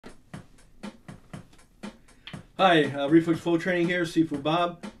Hi, Reflex flow training here, Sifu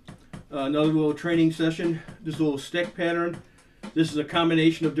Bob. Another little training session. This little stick pattern. This is a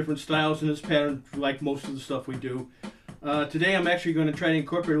combination of different styles in this pattern, like most of the stuff we do. Today I'm actually going to try to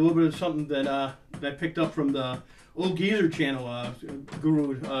incorporate a little bit of something that I picked up from the Old Geezer channel,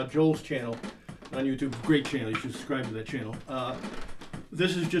 Guru Joel's channel on YouTube. Great channel, you should subscribe to that channel.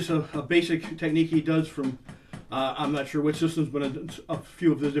 This is just a basic technique he does from, I'm not sure what systems, but a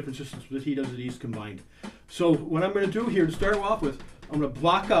few of the different systems that he does that he's combined. So what I'm going to do here to start off with, I'm going to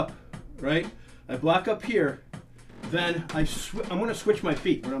block up, right? I block up here, then I'm going to switch my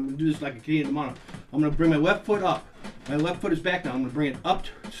feet. I'm going to do this like a Canadian mono. I'm going to bring my left foot up. My left foot is back now. I'm going to bring it up,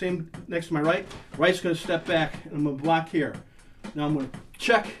 same next to my right. Right's going to step back, and I'm going to block here. Now I'm going to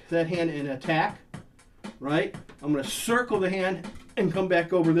check that hand and attack, right? I'm going to circle the hand and come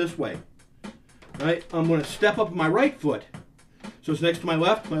back over this way, right? I'm going to step up my right foot. So it's next to my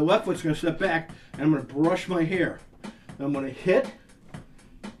left. My left foot's going to step back, and I'm going to brush my hair. I'm going to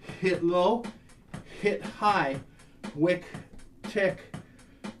hit low, hit high, wick, tick,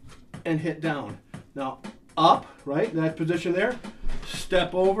 and hit down. Now up, right, that position there,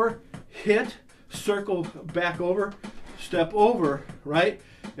 step over, hit, circle back over, step over, right?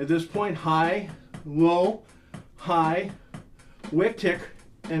 At this point, high, low, high, wick, tick,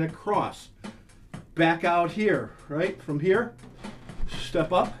 and across. Back out here, right? From here,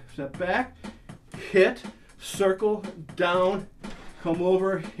 step up, step back, hit, circle, down, come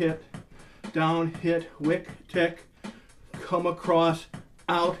over, hit, down, hit, wick, tick, come across,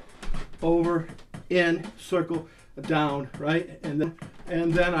 out, over, in, circle, down, right? And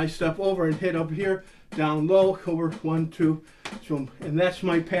then I step over and hit up here, down low, over, 1, 2, so, and that's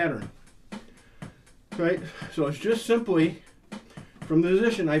my pattern, right? So it's just simply, from the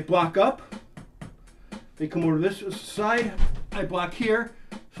position, I block up, they come over to this side, I block here,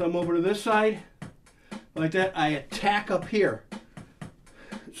 so I'm over to this side, like that. I attack up here,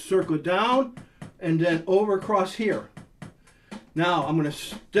 circle down, and then over across here. Now I'm going to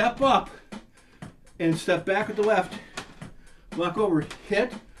step up and step back with the left, block over,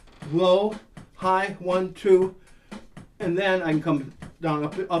 hit, low, high, 1, 2, and then I can come down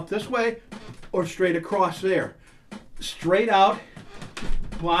up this way or straight across there. Straight out,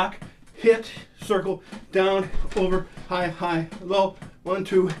 block, hit, circle, down, over, high, high, low, 1,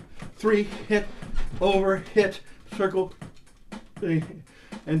 2, 3, hit, over, hit, circle,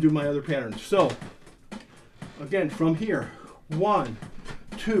 and do my other patterns. So, again, from here, 1,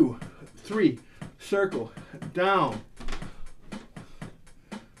 2, 3, circle, down,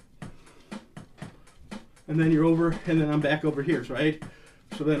 and then you're over, and then I'm back over here, right?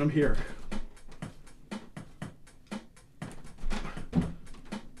 So then I'm here.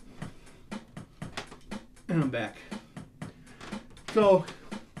 And I'm back. So,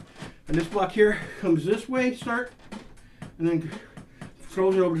 and this block here comes this way, start, and then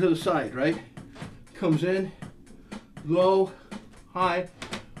throws it over to the side, right? Comes in, low, high,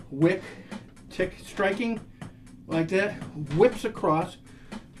 wick, tick, striking, like that, whips across,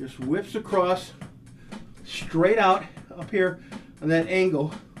 just whips across, straight out, up here on that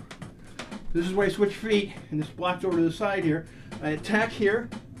angle. This is where I switch feet, and this block's over to the side here. I attack here,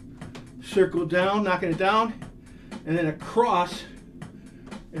 circle down, knocking it down, and then across,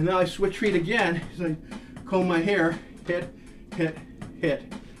 and now I switch feet again. So I comb my hair, hit, hit,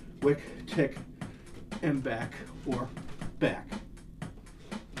 hit, wick, tick, and back or back.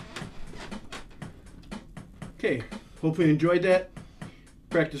 Okay, hopefully you enjoyed that.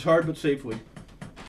 Practice hard but safely.